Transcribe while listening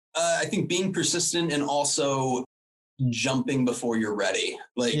I think being persistent and also jumping before you're ready.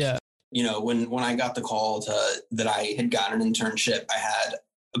 Like, when I got the call that I had gotten an internship, I had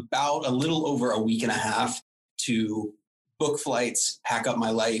about a little over a week and a half to book flights, pack up my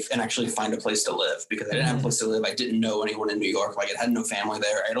life, and actually find a place to live, because I didn't have a place to live. I didn't know anyone in New York. Like, I had no family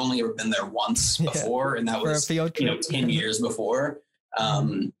there. I'd only ever been there once before, and that was 10 years before.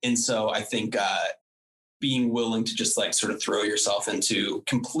 And so I think being willing to just like sort of throw yourself into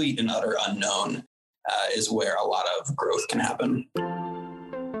complete and utter unknown is where a lot of growth can happen.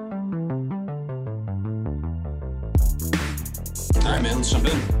 All right, man, let's jump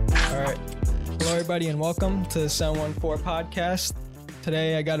in. All right. Hello, everybody, and welcome to the 714 podcast.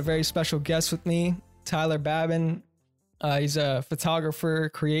 Today, I got a very special guest with me, Tyler Babin. He's a photographer,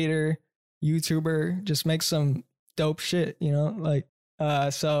 creator, YouTuber, just makes some dope shit,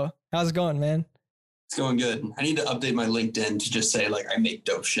 So how's it going, man? It's going good. I need to update my LinkedIn to just say, like, I make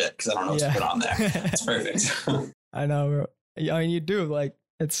dope shit, because I don't know what to put on there. It's perfect. I know, bro. I mean, you do. Like,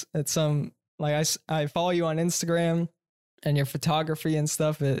 it's I follow you on Instagram, and your photography and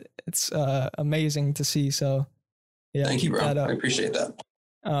stuff, it's amazing to see. So yeah, thank you, bro. That up. I appreciate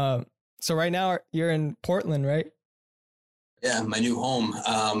that. So right now you're in Portland, right? Yeah, my new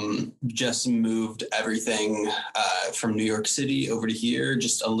home. Just moved everything from New York City over to here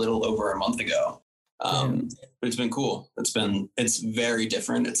just a little over a month ago. But it's been cool. It's very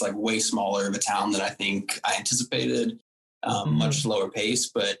different. It's like way smaller of a town than I think I anticipated. Much slower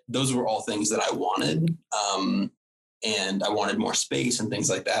pace, but those were all things that I wanted. And I wanted more space and things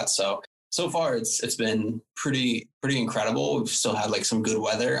like that. So far it's been pretty incredible. We've still had like some good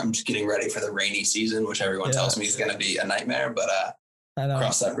weather. I'm just getting ready for the rainy season, which everyone tells me is going to be a nightmare, but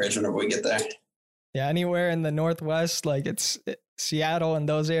cross that bridge whenever we get there. Yeah. Anywhere in the Northwest, like Seattle and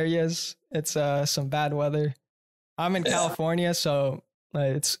those areas, it's some bad weather. I'm in California, so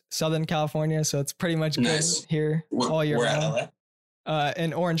it's Southern California. So it's pretty much good here all year round. At LA?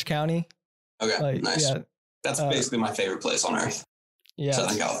 In Orange County. Okay. Nice. Yeah. That's basically my favorite place on earth. Yeah.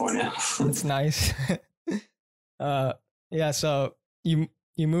 Southern California. It's nice. So you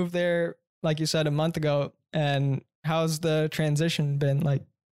moved there, like you said, a month ago, and how's the transition been? Like,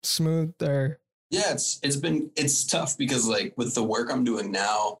 smooth or? Yeah, it's tough because, like, with the work I'm doing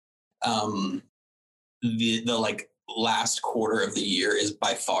now, the like last quarter of the year is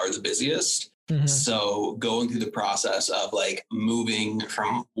by far the busiest. So going through the process of like moving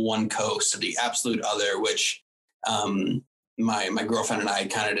from one coast to the absolute other, which my girlfriend and I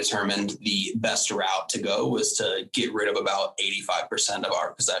kind of determined the best route to go was to get rid of about 85% of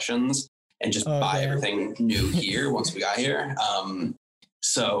our possessions and just buy everything new here once we got here.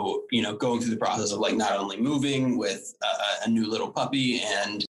 So, going through the process of like not only moving with a new little puppy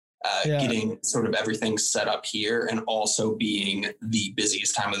and getting sort of everything set up here, and also being the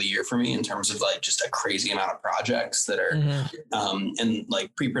busiest time of the year for me in terms of like just a crazy amount of projects that are in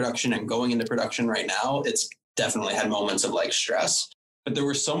like pre-production and going into production right now. It's definitely had moments of like stress, but there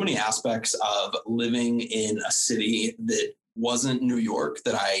were so many aspects of living in a city that wasn't New York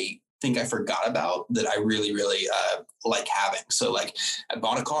that I think I forgot about that I really, really like having. So like I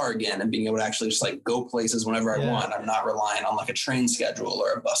bought a car again and being able to actually just like go places whenever I want. I'm not relying on like a train schedule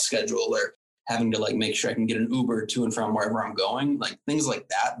or a bus schedule or having to like make sure I can get an Uber to and from wherever I'm going. Like things like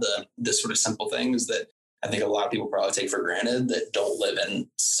that, the sort of simple things that I think a lot of people probably take for granted that don't live in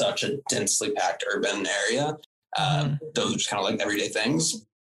such a densely packed urban area. Those are just kind of like everyday things.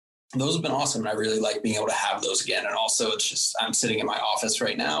 Those have been awesome. And I really like being able to have those again. And also it's just, I'm sitting in my office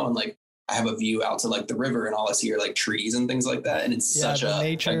right now and like, I have a view out to like the river and all I see are like trees and things like that. And it's such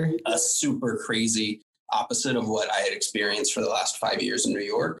a super crazy opposite of what I had experienced for the last 5 years in New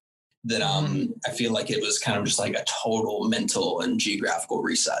York that I feel like it was kind of just like a total mental and geographical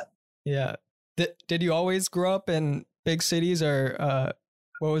reset. Yeah. Did you always grow up in big cities or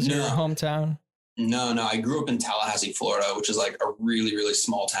what was your hometown? No. I grew up in Tallahassee, Florida, which is like a really, really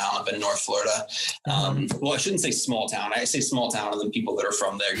small town up in North Florida. Well, I shouldn't say small town. I say small town, and then people that are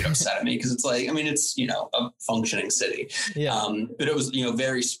from there get upset at me because it's like, I mean, it's, a functioning city. But it was,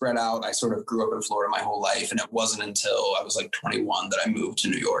 very spread out. I sort of grew up in Florida my whole life, and it wasn't until I was like 21 that I moved to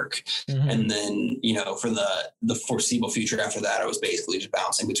New York. And then, for the foreseeable future after that, I was basically just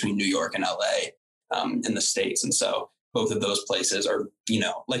bouncing between New York and LA in the States. And so both of those places are,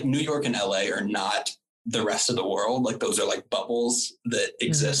 like New York and LA are not the rest of the world. Like those are like bubbles that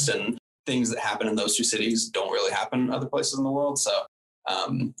exist, and things that happen in those two cities don't really happen in other places in the world. So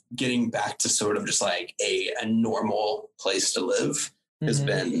getting back to sort of just like a normal place to live has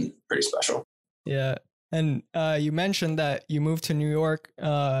been pretty special. Yeah. And you mentioned that you moved to New York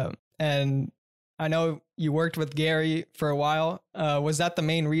and I know you worked with Gary for a while. Was that the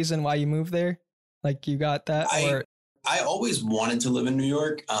main reason why you moved there? Like you got that? I always wanted to live in New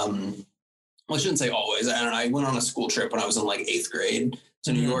York. Well, I shouldn't say always. I don't know. I went on a school trip when I was in like 8th grade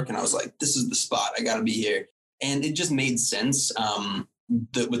to New York, and I was like, this is the spot. I got to be here. And it just made sense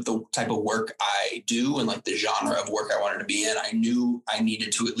with the type of work I do and like the genre of work I wanted to be in. I knew I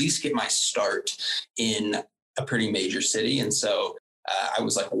needed to at least get my start in a pretty major city. And so I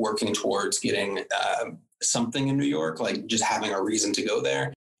was like working towards getting something in New York, like just having a reason to go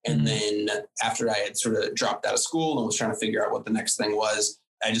there. And then after I had sort of dropped out of school and was trying to figure out what the next thing was,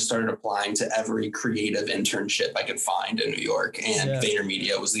 I just started applying to every creative internship I could find in New York. And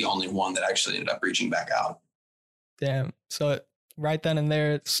VaynerMedia was the only one that actually ended up reaching back out. Damn. So right then and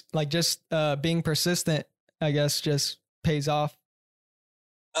there, it's like just being persistent, I guess, just pays off.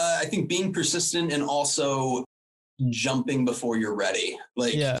 I think being persistent and also jumping before you're ready.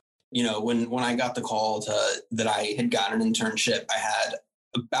 Like, you know, when I got the call that I had gotten an internship, I had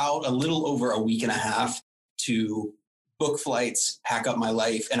about a little over a week and a half to book flights, pack up my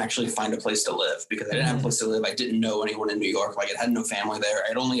life, and actually find a place to live, because I didn't have a place to live. I didn't know anyone in New York. Like, I had no family there.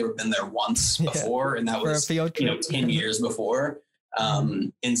 I'd only ever been there once before, and that was 10 years before.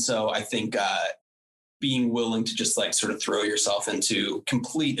 And so I think being willing to just like sort of throw yourself into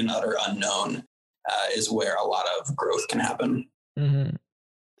complete and utter unknown is where a lot of growth can happen.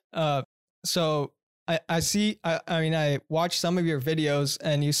 So I watched some of your videos,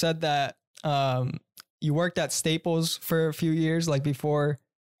 and you said that you worked at Staples for a few years, like before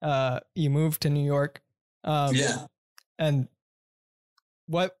you moved to New York. And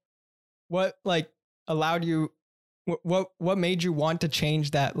what like allowed you, what made you want to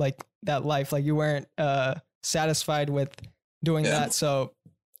change that, like that life? Like you weren't satisfied with doing that, so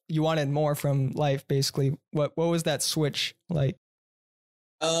you wanted more from life, basically. What was that switch like?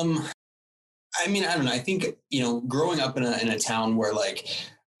 I mean, I don't know. I think, you know, growing up in a town where like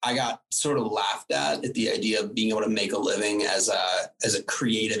I got sort of laughed at the idea of being able to make a living as a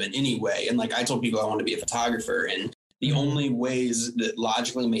creative in any way. And like I told people I wanted to be a photographer, and the only ways that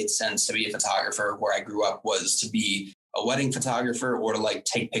logically made sense to be a photographer where I grew up was to be a wedding photographer or to like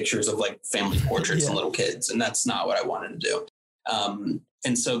take pictures of like family portraits and little kids. And that's not what I wanted to do.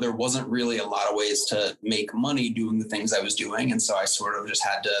 And so there wasn't really a lot of ways to make money doing the things I was doing. And so I sort of just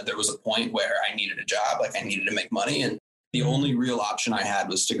there was a point where I needed a job, like I needed to make money. And the only real option I had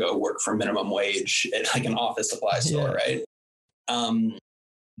was to go work for minimum wage at like an office supply store, right?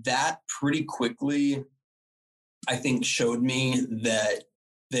 That pretty quickly, I think, showed me that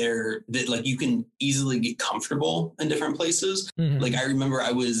like you can easily get comfortable in different places. Like I remember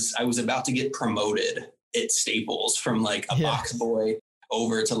I was about to get promoted at Staples from like a box boy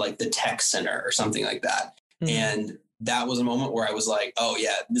over to like the tech center or something like that. And that was a moment where I was like, oh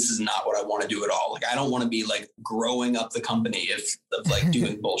yeah, this is not what I want to do at all. Like, I don't want to be like growing up the company of like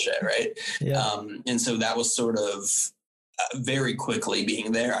doing bullshit. Right. And so that was sort of very quickly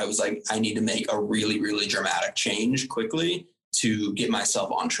being there. I was like, I need to make a really, really dramatic change quickly to get myself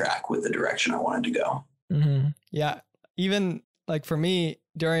on track with the direction I wanted to go. Yeah. Even like for me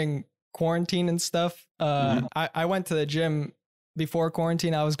during quarantine and stuff, I went to the gym before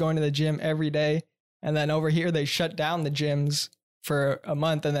quarantine. I was going to the gym every day. And then over here, they shut down the gyms for a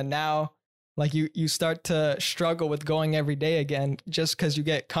month. And then now, like you start to struggle with going every day again, just because you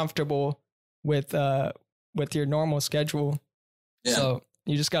get comfortable with your normal schedule. So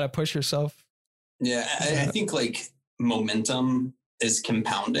you just got to push yourself. Yeah. I think like momentum is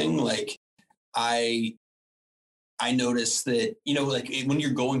compounding. Like I noticed that, you know, like when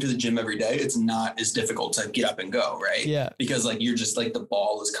you're going to the gym every day, it's not as difficult to get up and go, right? Yeah. Because like you're just like the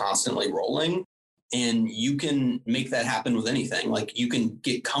ball is constantly rolling, and you can make that happen with anything. Like you can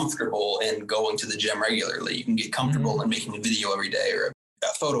get comfortable in going to the gym regularly. You can get comfortable in making a video every day or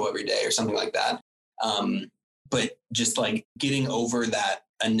a photo every day or something like that. But just like getting over that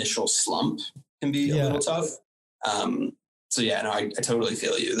initial slump can be a little tough. So yeah, no, I totally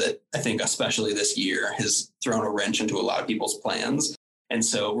feel you that I think especially this year has thrown a wrench into a lot of people's plans. And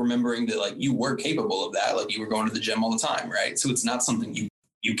so remembering that like you were capable of that, like you were going to the gym all the time, right? So it's not something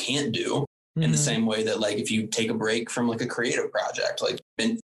you can't do in the same way that like if you take a break from like a creative project, like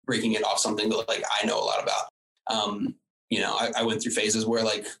been breaking it off something that like I know a lot about. You know, I went through phases where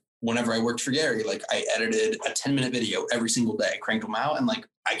like whenever I worked for Gary, like I edited a 10-minute video every single day, cranked them out. And like,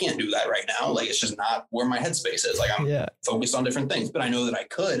 I can't do that right now. Like, it's just not where my headspace is. Like I'm focused on different things, but I know that I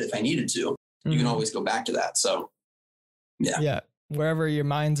could, if I needed to, you can always go back to that. So yeah. Wherever your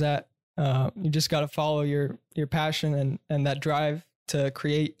mind's at, you just got to follow your passion and that drive to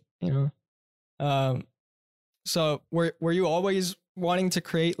create, you know? So were you always wanting to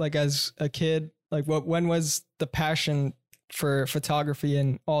create, like as a kid? Like when was the passion for photography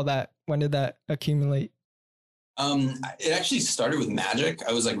and all that? When did that accumulate? It actually started with magic.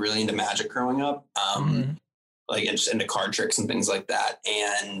 I was like really into magic growing up. Like just into card tricks and things like that.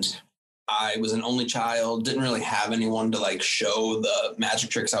 And I was an only child, didn't really have anyone to like show the magic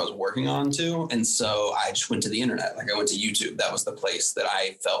tricks I was working on to. And so I just went to the internet. Like I went to YouTube. That was the place that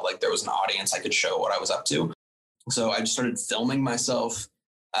I felt like there was an audience I could show what I was up to. So I just started filming myself,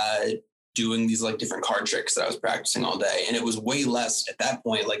 doing these like different card tricks that I was practicing all day. And it was way less at that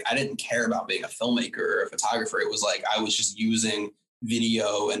point. Like I didn't care about being a filmmaker or a photographer. It was like, I was just using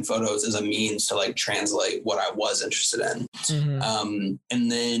video and photos as a means to like translate what I was interested in.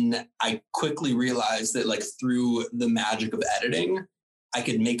 And then I quickly realized that like through the magic of editing, I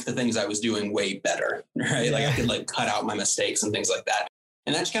could make the things I was doing way better, right? Like I could like cut out my mistakes and things like that.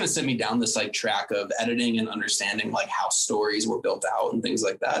 And that just kind of sent me down this like track of editing and understanding like how stories were built out and things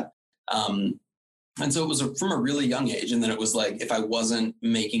like that. And so it was from a really young age. And then it was like, if I wasn't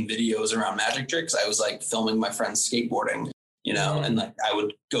making videos around magic tricks, I was like filming my friends skateboarding, you know, and like I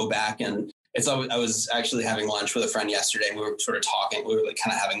would go back and it's always, I was actually having lunch with a friend yesterday and we were sort of talking, we were like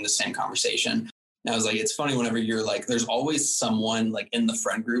kind of having the same conversation. And I was like, it's funny whenever you're like, there's always someone like in the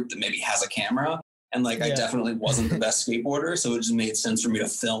friend group that maybe has a camera. And like, I definitely wasn't the best skateboarder. So it just made sense for me to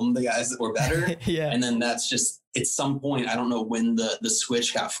film the guys that were better. And then that's just, at some point, I don't know when the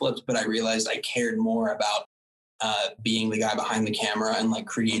switch got flipped, but I realized I cared more about being the guy behind the camera and like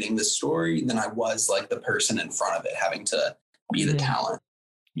creating the story than I was like the person in front of it, having to be the talent.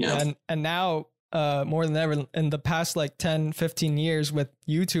 You know? And now more than ever in the past like 10, 15 years with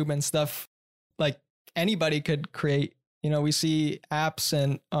YouTube and stuff, like anybody could create, you know, we see apps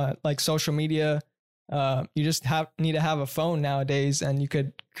and like social media. You just need to have a phone nowadays and you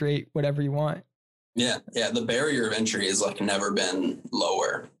could create whatever you want. Yeah. The barrier of entry has like never been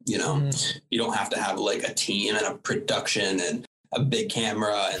lower. You know, you don't have to have like a team and a production and a big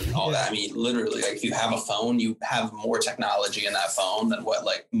camera and all that. I mean, literally, like if you have a phone, you have more technology in that phone than what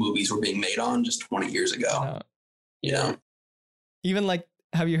like movies were being made on just 20 years ago. You know, even like,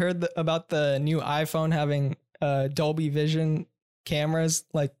 have you heard about the new iPhone having Dolby Vision cameras?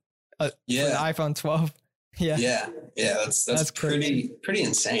 Like, for the iPhone 12. That's pretty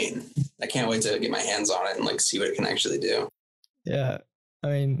insane. I can't wait to get my hands on it and like see what it can actually do. I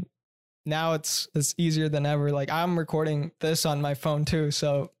mean, now it's easier than ever. Like I'm recording this on my phone too,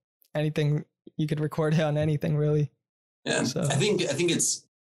 so anything you could record on anything really. So. I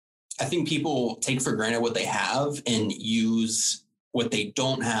think people take for granted what they have and use what they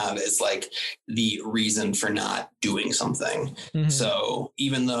don't have is like the reason for not doing something. So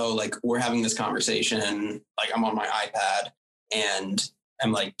even though like we're having this conversation, like I'm on my iPad and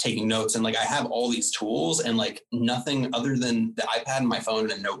I'm like taking notes and like I have all these tools and like nothing other than the iPad and my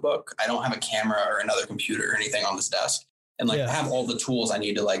phone and a notebook. I don't have a camera or another computer or anything on this desk. And like I have all the tools I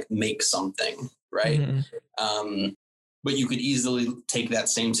need to like make something, right? But you could easily take that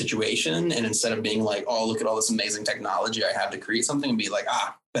same situation and instead of being like, oh, look at all this amazing technology I have to create something and be like,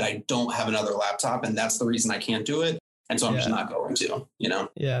 but I don't have another laptop and that's the reason I can't do it. And so I'm just not going to, you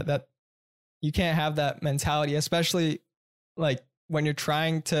know? That you can't have that mentality, especially like when you're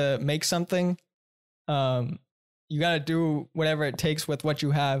trying to make something, you got to do whatever it takes with what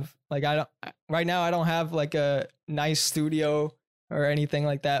you have. Like right now I don't have like a nice studio or anything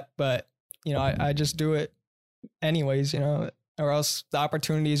like that, but you know, I just do it anyways, you know, or else the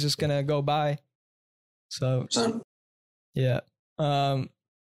opportunity is just gonna go by. So so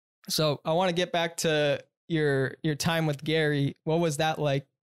I want to get back to your time with Gary. What was that like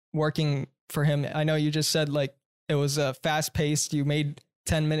working for him? I know you just said like it was fast paced. You made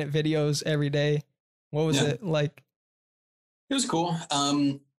 10-minute videos every day. What was it like? It was cool.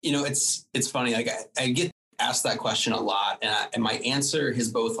 You know, it's funny. Like I get asked that question a lot and my answer has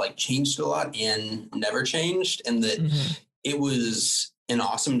both like changed a lot and never changed, and that it was an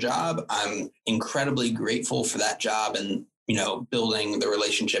awesome job. I'm incredibly grateful for that job and, you know, building the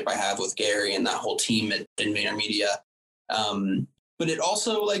relationship I have with Gary and that whole team at VaynerMedia. But it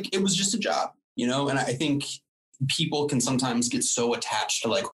also like, it was just a job, you know, and I think people can sometimes get so attached to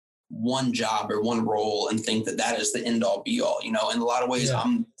like one job or one role and think that that is the end all be all, you know. In a lot of ways,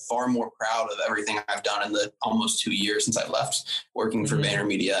 I'm far more proud of everything I've done in the almost 2 years since I left working for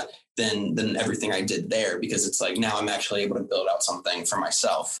VaynerMedia than everything I did there, because it's like now I'm actually able to build out something for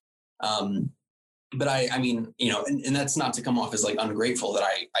myself. But I mean, you know, and that's not to come off as like ungrateful, that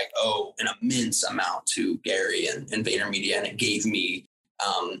I owe an immense amount to Gary and VaynerMedia, and it gave me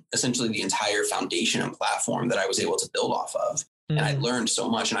essentially the entire foundation and platform that I was able to build off of. And I learned so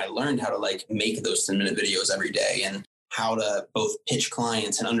much, and I learned how to like make those 10-minute videos every day and how to both pitch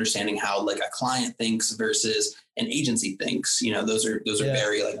clients and understanding how like a client thinks versus an agency thinks. Those are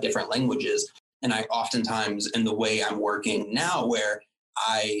very like different languages. And I oftentimes, in the way I'm working now, where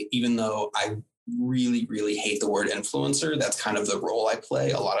even though I really, really hate the word influencer, that's kind of the role I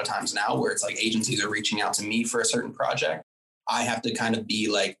play a lot of times now, where it's like agencies are reaching out to me for a certain project. I have to kind of be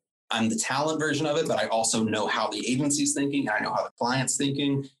like, I'm the talent version of it, but I also know how the agency's thinking, and I know how the client's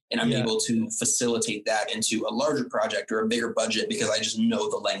thinking, and I'm able to facilitate that into a larger project or a bigger budget because I just know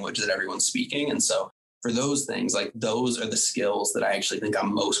the language that everyone's speaking. And so for those things, like those are the skills that I actually think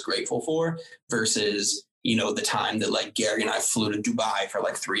I'm most grateful for versus, the time that like Gary and I flew to Dubai for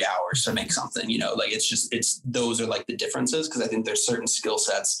like 3 hours to make something, like those are like the differences. Cause I think there's certain skill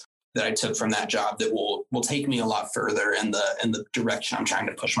sets that I took from that job that will take me a lot further in the direction I'm trying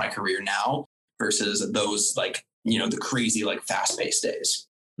to push my career now versus those like, the crazy, like fast paced days.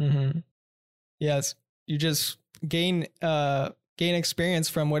 Mm-hmm. Yes. You just gain experience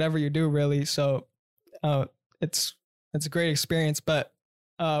from whatever you do really. So, it's a great experience, but,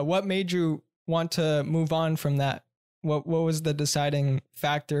 what made you want to move on from that? What was the deciding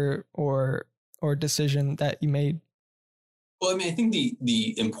factor or decision that you made? Well, I mean, I think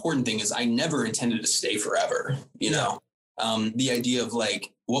the important thing is I never intended to stay forever, the idea of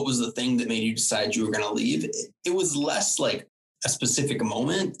like, what was the thing that made you decide you were going to leave? It was less like a specific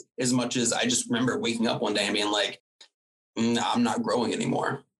moment as much as I just remember waking up one day and being like, I'm not growing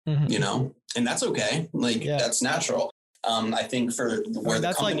anymore, and that's okay. Like that's natural. I think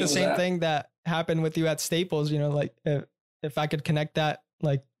that's like the same thing that happened with you at Staples, like if I could connect that,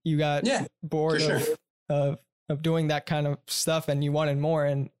 like you got bored of doing that kind of stuff and you wanted more,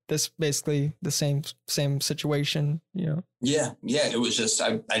 and this basically the same situation, Yeah. It was just,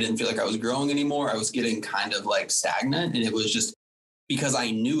 I didn't feel like I was growing anymore. I was getting kind of like stagnant, and it was just because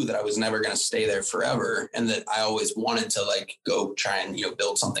I knew that I was never going to stay there forever. And that I always wanted to like go try and,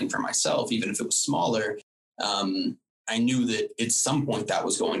 build something for myself, even if it was smaller. I knew that at some point that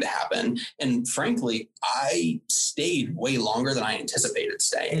was going to happen. And frankly, I stayed way longer than I anticipated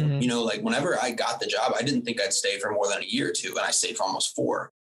staying. Like whenever I got the job, I didn't think I'd stay for more than a year or two. And I stayed for almost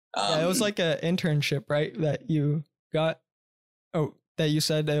 4. It was like an internship, right? That you got. Oh, that you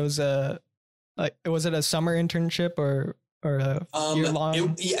said it was was it a summer internship or a year long? I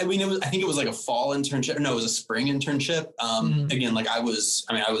think it was like a fall internship. No, it was a spring internship. Again, like I was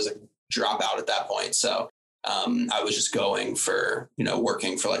a dropout at that point. So I was just going for,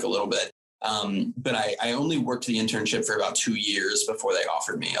 working for like a little bit. But I only worked the internship for about 2 years before they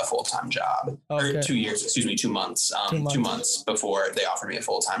offered me a full-time job. Okay. Or 2 years, 2 months. 2 months before they offered me a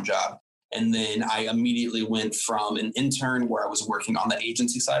full-time job. And then I immediately went from an intern where I was working on the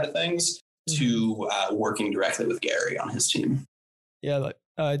agency side of things to working directly with Gary on his team. Yeah, like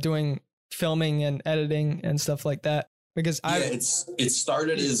doing filming and editing and stuff like that. Because it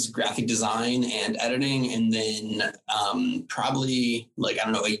started as graphic design and editing, and then probably like I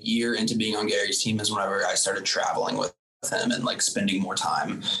don't know, a year into being on Gary's team is whenever I started traveling with him and like spending more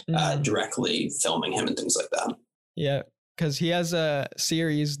time directly filming him and things like that. Yeah, because he has a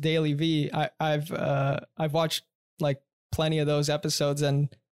series, Garyvee. I've watched like plenty of those episodes,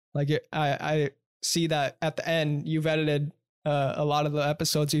 and like I see that at the end you've edited a lot of the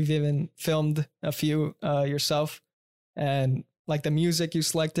episodes. You've even filmed a few yourself. And like the music you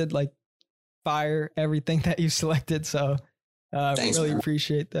selected, like fire, everything that you selected. So Thanks, really man.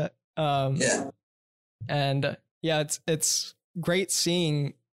 appreciate that. And it's great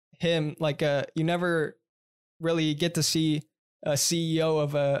seeing him. Like you never really get to see a CEO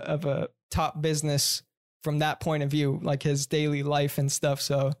of a top business from that point of view, like his daily life and stuff.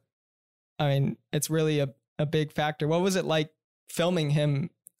 So I mean, it's really a big factor. What was it like filming him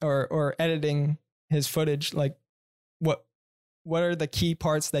or editing his footage? Like what are the key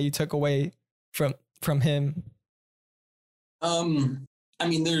parts that you took away from him? I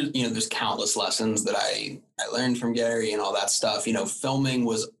mean, there's countless lessons that I learned from Gary and all that stuff. Filming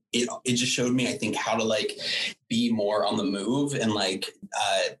was, it just showed me, I think, how to like be more on the move and like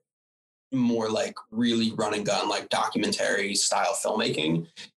more like really run and gun, like documentary style filmmaking.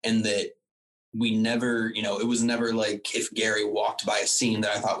 And that we never, it was never like if Gary walked by a scene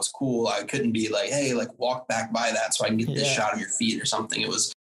that I thought was cool, I couldn't be like, hey, like walk back by that so I can get this shot of your feet or something.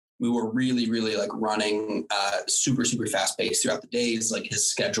 We were really, really like running super, super fast paced throughout the days. Like his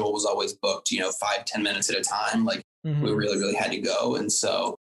schedule was always booked, 5-10 minutes at a time. Like we really, really had to go. And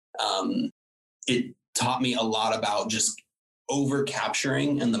so it taught me a lot about just over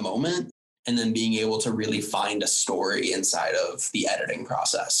capturing in the moment and then being able to really find a story inside of the editing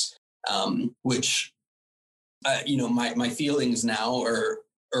process. Which, my feelings now are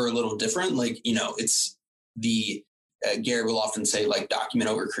a little different. Like, it's the Gary will often say like document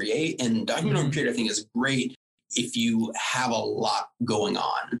over create, and document over create I think is great if you have a lot going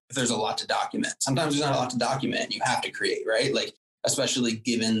on, if there's a lot to document. Sometimes there's not a lot to document, you have to create, right? Like, especially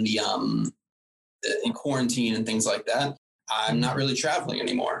given the in quarantine and things like that, I'm not really traveling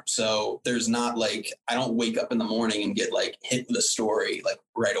anymore. So there's not like, I don't wake up in the morning and get like hit with a story like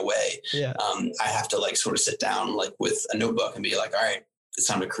right away. Yeah. I have to like sort of sit down like with a notebook and be like, all right, it's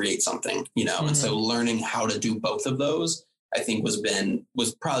time to create something, you know? And so learning how to do both of those, I think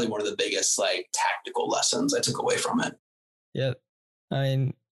was probably one of the biggest like tactical lessons I took away from it. Yeah. I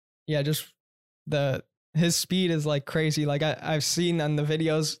mean, yeah, just his speed is like crazy. Like I've seen on the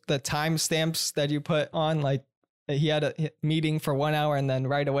videos, the timestamps that you put on, like he had a meeting for 1 hour and then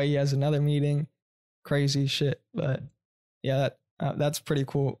right away he has another meeting. Crazy shit. But yeah, that's pretty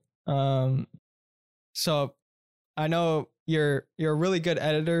cool. So I know you're a really good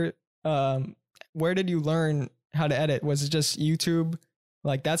editor. Where did you learn how to edit? Was it just YouTube?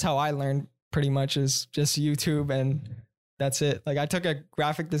 Like that's how I learned pretty much, is just YouTube, and that's it. Like I took a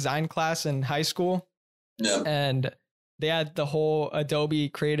graphic design class in high school. Yeah. And they had the whole Adobe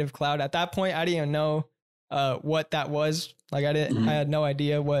Creative Cloud. At that point, I didn't even know what that was. Like I had no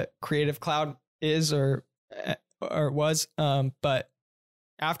idea what Creative Cloud is or was. But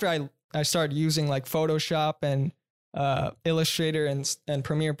after I started using like Photoshop and Illustrator and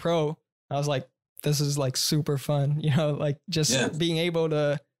Premiere Pro, I was like, this is like super fun, you know, like just being able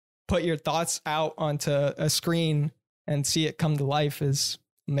to put your thoughts out onto a screen and see it come to life is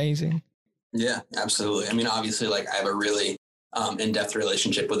amazing. Yeah, absolutely. I mean, obviously, like I have a really in-depth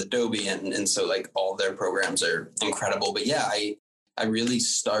relationship with Adobe, and so like all their programs are incredible. But yeah, I really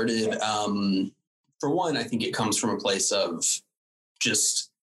started, for one, I think it comes from a place of just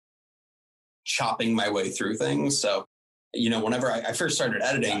chopping my way through things. So, you know, whenever I first started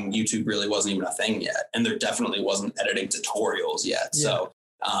editing, YouTube really wasn't even a thing yet. And there definitely wasn't editing tutorials yet. Yeah. So,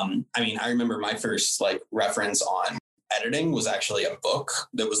 I mean, I remember my first like reference on editing was actually a book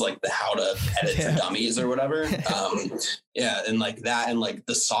that was like the How to Edit for Dummies or whatever. And like that, and like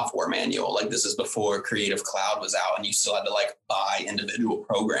the software manual, like this is before Creative Cloud was out and you still had to like buy individual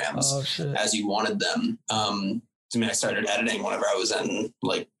programs as you wanted them. I mean, I started editing whenever I was in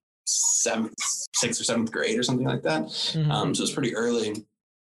like sixth or seventh grade or something like that. So it was pretty early.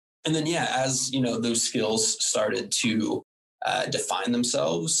 And then, as you know, those skills started to define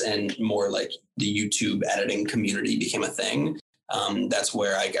themselves and more like the YouTube editing community became a thing. That's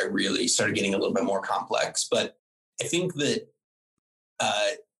where I really started getting a little bit more complex. But I think that,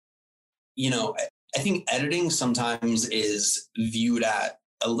 I think editing sometimes is viewed at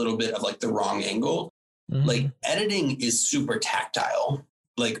a little bit of like the wrong angle. Like editing is super tactile.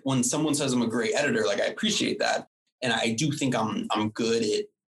 Like when someone says I'm a great editor, like I appreciate that. And I do think I'm good at,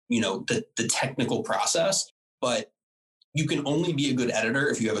 the technical process, but you can only be a good editor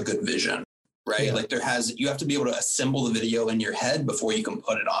if you have a good vision, right? Yeah. Like you have to be able to assemble the video in your head before you can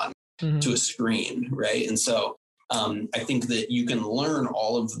put it on to a screen, right? And so I think that you can learn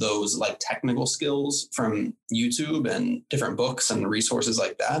all of those like technical skills from YouTube and different books and resources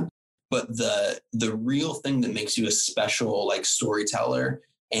like that. But the real thing that makes you a special like storyteller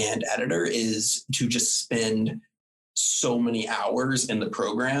and editor is to just spend so many hours in the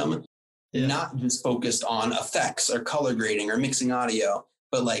program, not just focused on effects or color grading or mixing audio,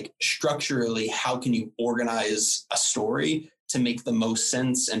 but like structurally, how can you organize a story to make the most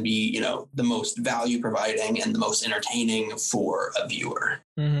sense and be, the most value providing and the most entertaining for a viewer.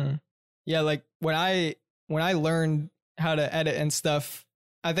 Yeah. Like when I learned how to edit and stuff,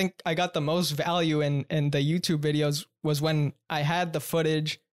 I think I got the most value in the YouTube videos was when I had the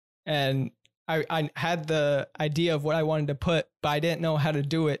footage and I had the idea of what I wanted to put, but I didn't know how to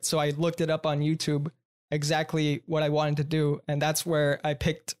do it. So I looked it up on YouTube, exactly what I wanted to do. And that's where I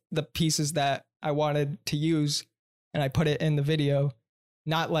picked the pieces that I wanted to use and I put it in the video.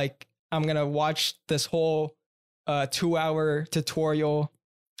 Not like I'm going to watch this whole 2-hour tutorial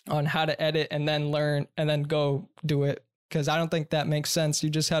on how to edit and then learn and then go do it. Because I don't think that makes sense. You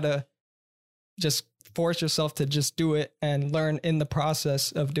just had to just force yourself to just do it and learn in the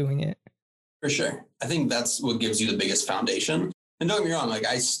process of doing it. For sure. I think that's what gives you the biggest foundation. And don't get me wrong, like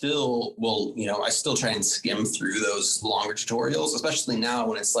I still try and skim through those longer tutorials, especially now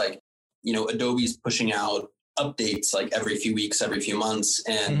when it's like, Adobe's pushing out updates like every few weeks, every few months.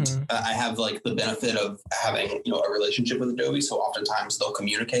 And I have like the benefit of having, a relationship with Adobe. So oftentimes they'll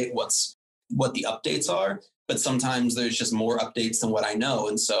communicate what the updates are. But sometimes there's just more updates than what I know.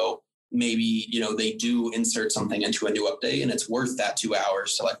 And so maybe, they do insert something into a new update and it's worth that 2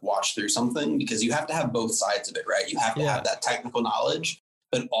 hours to like watch through something because you have to have both sides of it, right? You have to have that technical knowledge,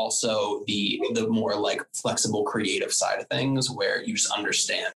 but also the more like flexible creative side of things where you just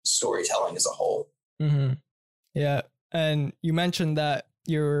understand storytelling as a whole. Mm-hmm. Yeah. And you mentioned that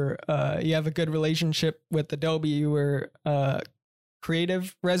you have a good relationship with Adobe. You were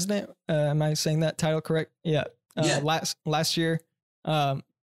creative resident. Am I saying that title correct? Yeah. Last year.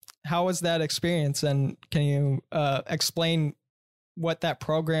 How was that experience? And can you explain what that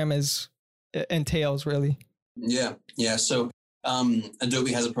program entails really? Yeah. So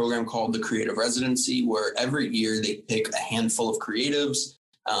Adobe has a program called the Creative Residency, where every year they pick a handful of creatives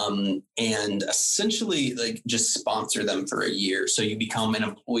and essentially like just sponsor them for a year. So you become an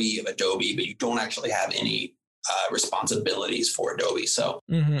employee of Adobe, but you don't actually have any responsibilities for Adobe. So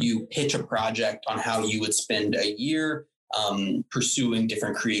you pitch a project on how you would spend a year pursuing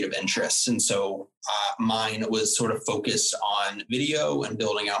different creative interests. And so mine was sort of focused on video and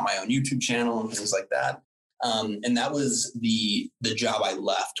building out my own YouTube channel and things like that. And that was the job I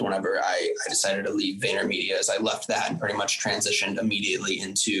left whenever I decided to leave VaynerMedia. As I left that and pretty much transitioned immediately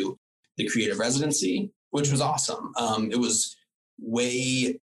into the creative residency, which was awesome. It was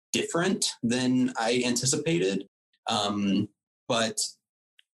way different than I anticipated, but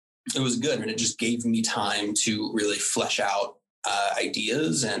it was good. And it just gave me time to really flesh out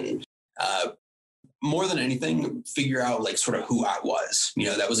ideas and more than anything, figure out like sort of who I was.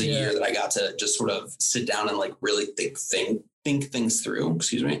 That was a year that I got to just sort of sit down and like really think things through,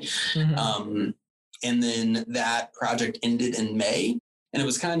 excuse me. And then that project ended in May, and it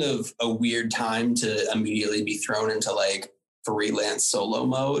was kind of a weird time to immediately be thrown into like freelance solo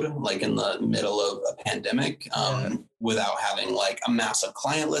mode, like in the middle of a pandemic, without having like a massive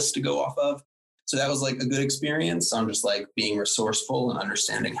client list to go off of. So that was like a good experience. I'm just like being resourceful and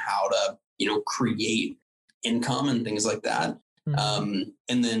understanding how to, create income and things like that. And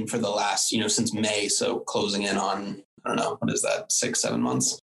then for the last, since May, so closing in on, I don't know, what is that, 6-7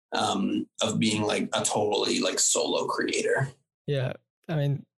 months of being like a totally like solo creator. Yeah. I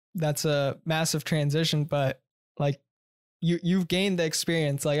mean, that's a massive transition, but like you've gained the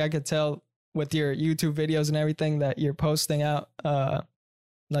experience. Like I could tell with your YouTube videos and everything that you're posting out,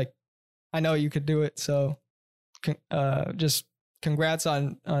 like I know you could do it. So just congrats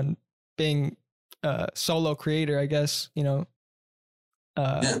on being a solo creator, I guess, yeah,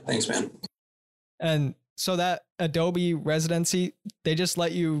 thanks, man. And so that Adobe residency, they just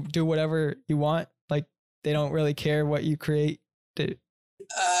let you do whatever you want. Like they don't really care what you create.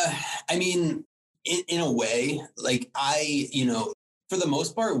 I mean, in a way, like for the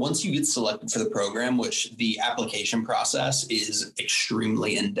most part, once you get selected for the program, which the application process is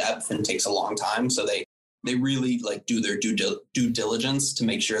extremely in depth and takes a long time. So they really like do their due diligence to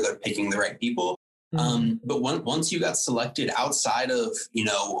make sure they're picking the right people. But once you got selected, outside of,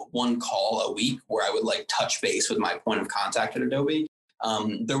 one call a week where I would like touch base with my point of contact at Adobe,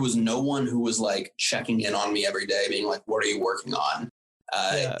 there was no one who was like checking in on me every day being like, what are you working on?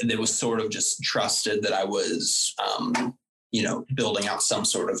 It was sort of just trusted that I was, building out some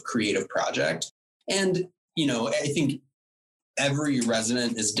sort of creative project. And, I think every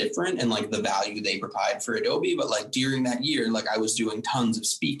resident is different and like the value they provide for Adobe. But like during that year, like I was doing tons of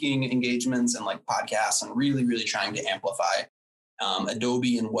speaking engagements and like podcasts and really, really trying to amplify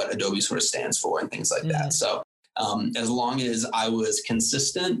Adobe and what Adobe sort of stands for and things like that. So as long as I was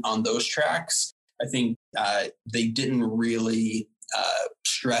consistent on those tracks, I think they didn't really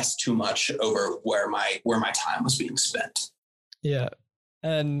stress too much over where my time was being spent. Yeah.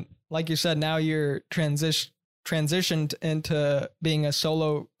 And like you said, now you're transitioned into being a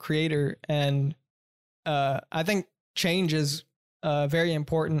solo creator. And I think change is very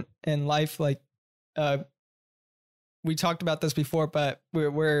important in life. Like we talked about this before, but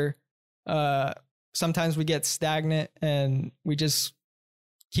we're sometimes we get stagnant and we just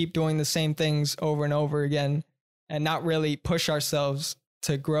keep doing the same things over and over again and not really push ourselves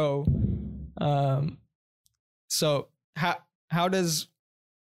to grow. So how does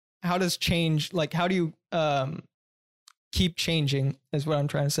change, like, how do you keep changing is what I'm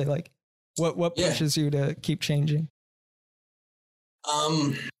trying to say. Like what pushes you to keep changing?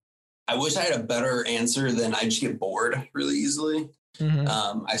 I wish I had a better answer than I just get bored really easily.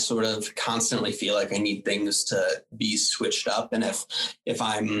 I sort of constantly feel like I need things to be switched up. And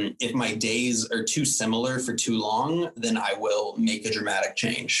if my days are too similar for too long, then I will make a dramatic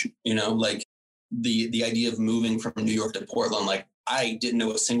change. Like the idea of moving from New York to Portland, like I didn't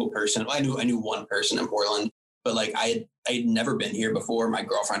know a single person. I knew one person in Portland, but like I had never been here before. My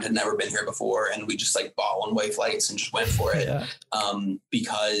girlfriend had never been here before. And we just like bought one-way flights and just went for it.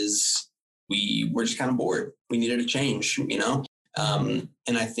 Because we were just kind of bored. We needed a change, And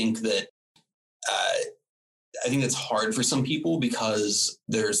I think that I think it's hard for some people because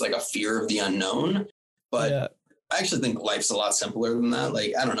there's like a fear of the unknown, but I actually think life's a lot simpler than that.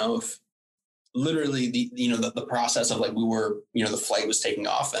 Like, I don't know if literally the process of like, we were, the flight was taking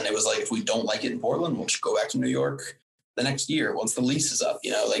off and it was like, if we don't like it in Portland, we'll just go back to New York the next year once the lease is up,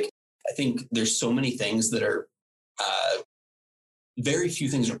 like, I think there's so many things that are, very few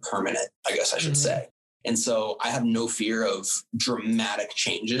things are permanent, I guess I should say. And so I have no fear of dramatic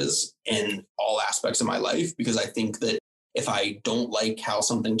changes in all aspects of my life, because I think that if I don't like how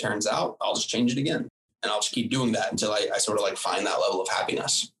something turns out, I'll just change it again. And I'll just keep doing that until I sort of like find that level of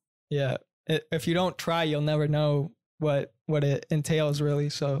happiness. Yeah. If you don't try, you'll never know what it entails really.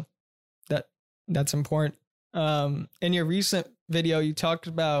 So that's important. In your recent video, you talked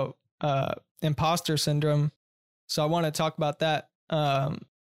about imposter syndrome. So I want to talk about that.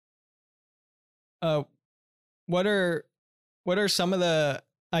 What are some of the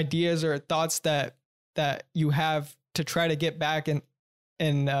ideas or thoughts that you have to try to get back in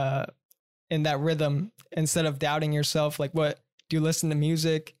that rhythm instead of doubting yourself? Like, what do you listen to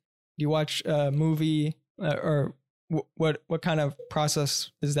music? Do you watch a movie, or what kind of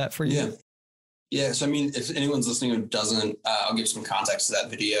process is that for you? Yeah. So, I mean, if anyone's listening who doesn't, I'll give some context to that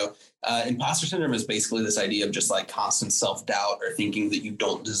video. Imposter syndrome is basically this idea of just like constant self-doubt or thinking that you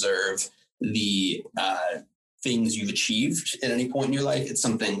don't deserve the things you've achieved at any point in your life. It's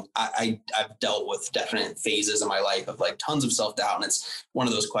something I've dealt with definite phases in my life of like tons of self-doubt. And it's one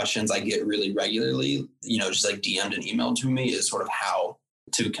of those questions I get really regularly, just like DM'd and emailed to me, is sort of how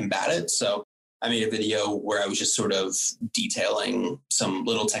to combat it. So I made a video where I was just sort of detailing some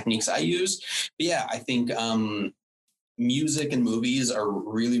little techniques I use. But yeah, I think music and movies are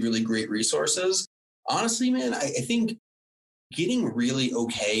really, really great resources. Honestly, man, I think getting really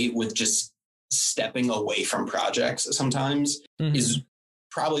okay with just stepping away from projects sometimes is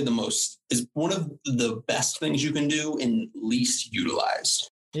probably is one of the best things you can do and least utilized.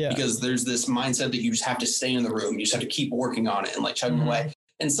 Yeah. Because there's this mindset that you just have to stay in the room. You just have to keep working on it and like chugging away.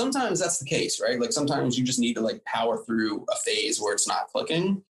 And sometimes that's the case, right? Like sometimes you just need to like power through a phase where it's not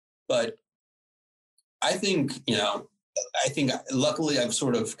clicking. But I think, luckily I've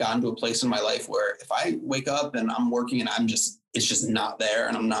sort of gotten to a place in my life where if I wake up and I'm working and it's just not there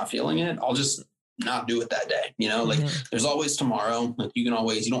and I'm not feeling it, I'll just not do it that day. Like there's always tomorrow. Like you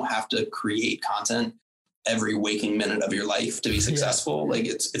don't have to create content every waking minute of your life to be successful. Like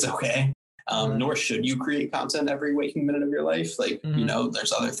it's okay. Nor should you create content every waking minute of your life. Like,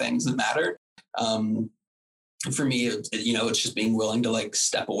 there's other things that matter. For me, it's just being willing to like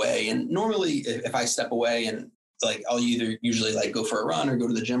step away. And normally if I step away and like, I'll usually like go for a run or go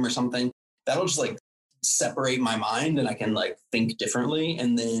to the gym or something, that'll just like separate my mind and I can like think differently.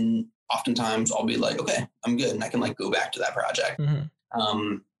 And then oftentimes I'll be like, okay, I'm good. And I can like go back to that project.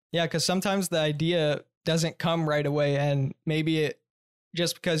 Yeah. Cause sometimes the idea doesn't come right away, and maybe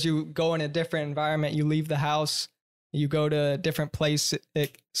just because you go in a different environment, you leave the house, you go to a different place,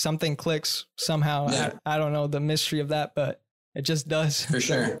 something clicks somehow. Yeah. I don't know the mystery of that, but it just does. For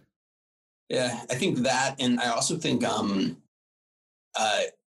sure. Yeah, I think that. And I also think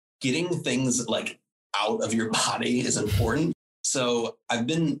getting things like out of your body is important. So I've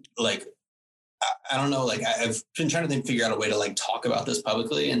been like, I don't know, like I've been trying to figure out a way to like talk about this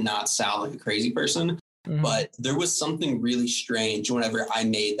publicly and not sound like a crazy person. But there was something really strange whenever I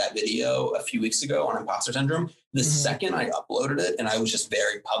made that video a few weeks ago on imposter syndrome. The second I uploaded it and I was just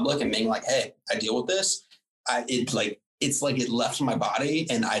very public and being like, hey, I deal with this. It's like it left my body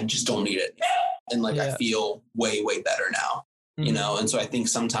and I just don't need it. And like, I feel way, way better now, And so I think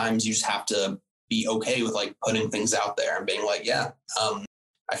sometimes you just have to be okay with like putting things out there and being like,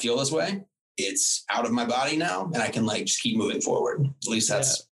 I feel this way. It's out of my body now. And I can like just keep moving forward. At least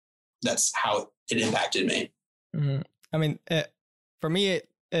that's how it impacted me. I mean, for me,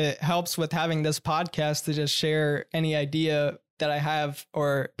 it helps with having this podcast to just share any idea that I have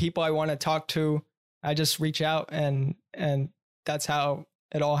or people I want to talk to. I just reach out and that's how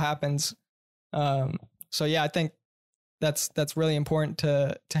it all happens. So yeah, I think that's really important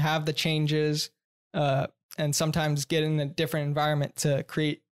to have the changes and sometimes get in a different environment to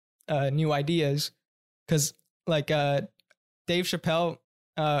create new ideas. Because like Dave Chappelle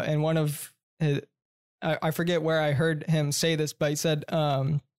in one of his, I forget where I heard him say this, but he said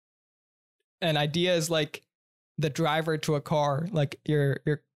an idea is like the driver to a car. Like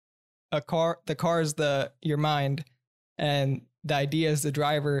the car is your mind, and the idea is the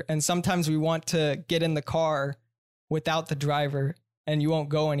driver. And sometimes we want to get in the car without the driver, and you won't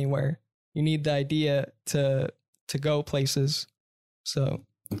go anywhere. You need the idea to go places. So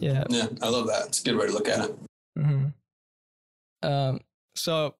yeah, I love that. It's a good way to look at it.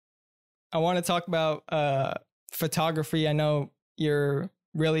 So I want to talk about photography. I know you're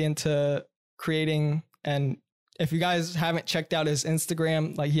really into creating, and if you guys haven't checked out his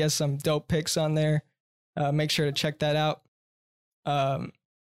Instagram, like he has some dope pics on there. Make sure to check that out.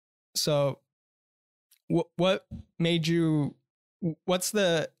 So what made you, what's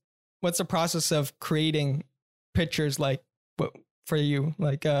the process of creating pictures like for you,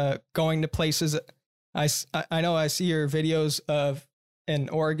 like going to places? I know I see your videos of in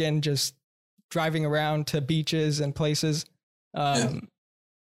Oregon, just driving around to beaches and places.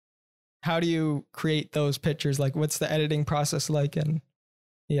 How do you create those pictures? Like, what's the editing process like? And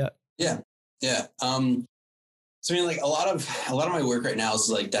yeah. So I mean, like a lot of my work right now is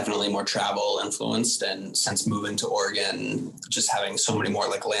like definitely more travel influenced, and since moving to Oregon, just having so many more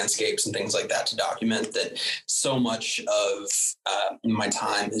like landscapes and things like that to document, that so much of my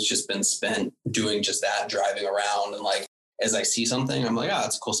time has just been spent doing just that, driving around, and like as I see something, I'm like, oh,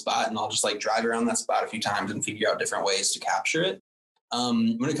 that's a cool spot, and I'll just like drive around that spot a few times and figure out different ways to capture it.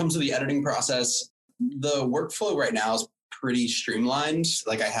 When it comes to the editing process, the workflow right now is pretty streamlined.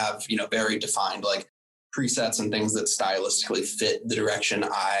 Like I have, very defined like presets and things that stylistically fit the direction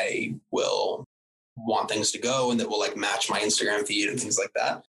I will want things to go, and that will like match my Instagram feed and things like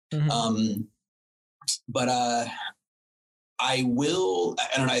that. Mm-hmm. But I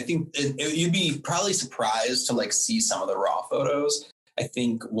don't know, I think you'd be probably surprised to like see some of the raw photos. I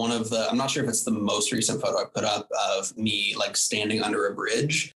think I'm not sure if it's the most recent photo I put up of me like standing under a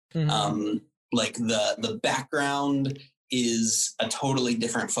bridge. Mm-hmm. Like the background is a totally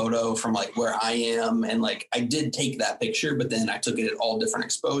different photo from like where I am. And like, I did take that picture, but then I took it at all different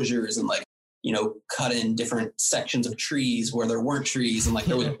exposures and like, cut in different sections of trees where there weren't trees. And like,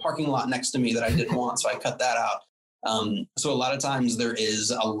 there was a parking lot next to me that I didn't want. So I cut that out. So a lot of times there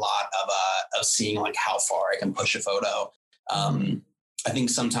is a lot of seeing like how far I can push a photo. I think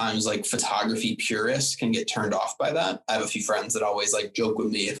sometimes like photography purists can get turned off by that. I have a few friends that always like joke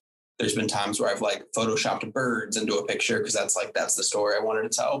with me if there's been times where I've like photoshopped birds into a picture, because that's the story I wanted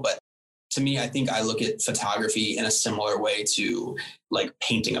to tell. But to me, I think I look at photography in a similar way to like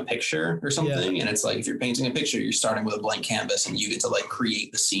painting a picture or something. Yeah. And it's like, if you're painting a picture, you're starting with a blank canvas and you get to like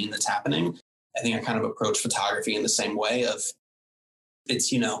create the scene that's happening. I think I kind of approach photography in the same way of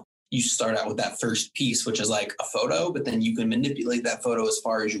it's, you start out with that first piece, which is like a photo, but then you can manipulate that photo as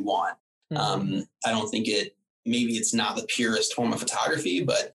far as you want. Mm-hmm. I don't think maybe it's not the purest form of photography,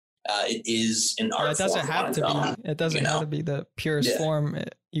 but it is an art form. It doesn't have to be the purest form.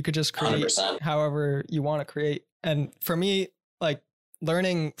 You could just create 100%. However you want to create. And for me, like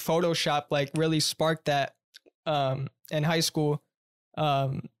learning Photoshop, like really sparked that in high school.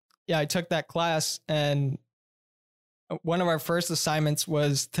 I took that class, and one of our first assignments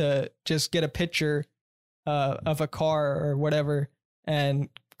was to just get a picture of a car or whatever and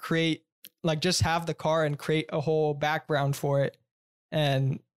create, like just have the car and create a whole background for it.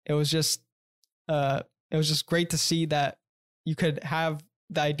 And it was just great to see that you could have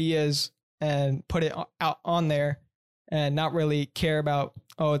the ideas and put it out on there and not really care about,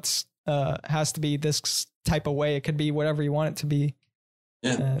 it's has to be this type of way. It could be whatever you want it to be.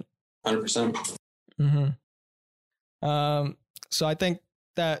 Yeah. 100%. Mm-hmm. So I think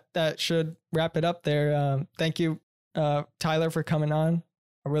that should wrap it up there. Thank you, Tyler, for coming on.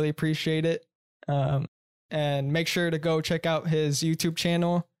 I really appreciate it. And make sure to go check out his YouTube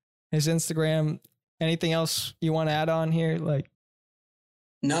channel, his Instagram. Anything else you want to add on here?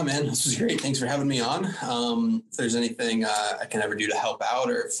 No, man, this was great. Thanks for having me on. If there's anything I can ever do to help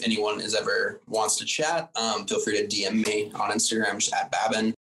out, or if anyone wants to chat, feel free to DM me on Instagram, just at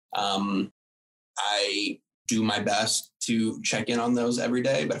Babin. I do my best to check in on those every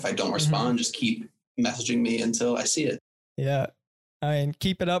day, but if I don't respond, just keep messaging me until I see it. Yeah. I mean,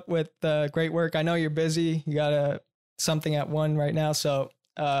 keep it up with great work. I know you're busy. You got something at 1 right now. So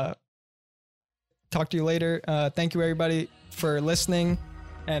talk to you later. Thank you, everybody, for listening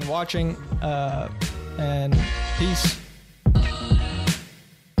and watching. And peace.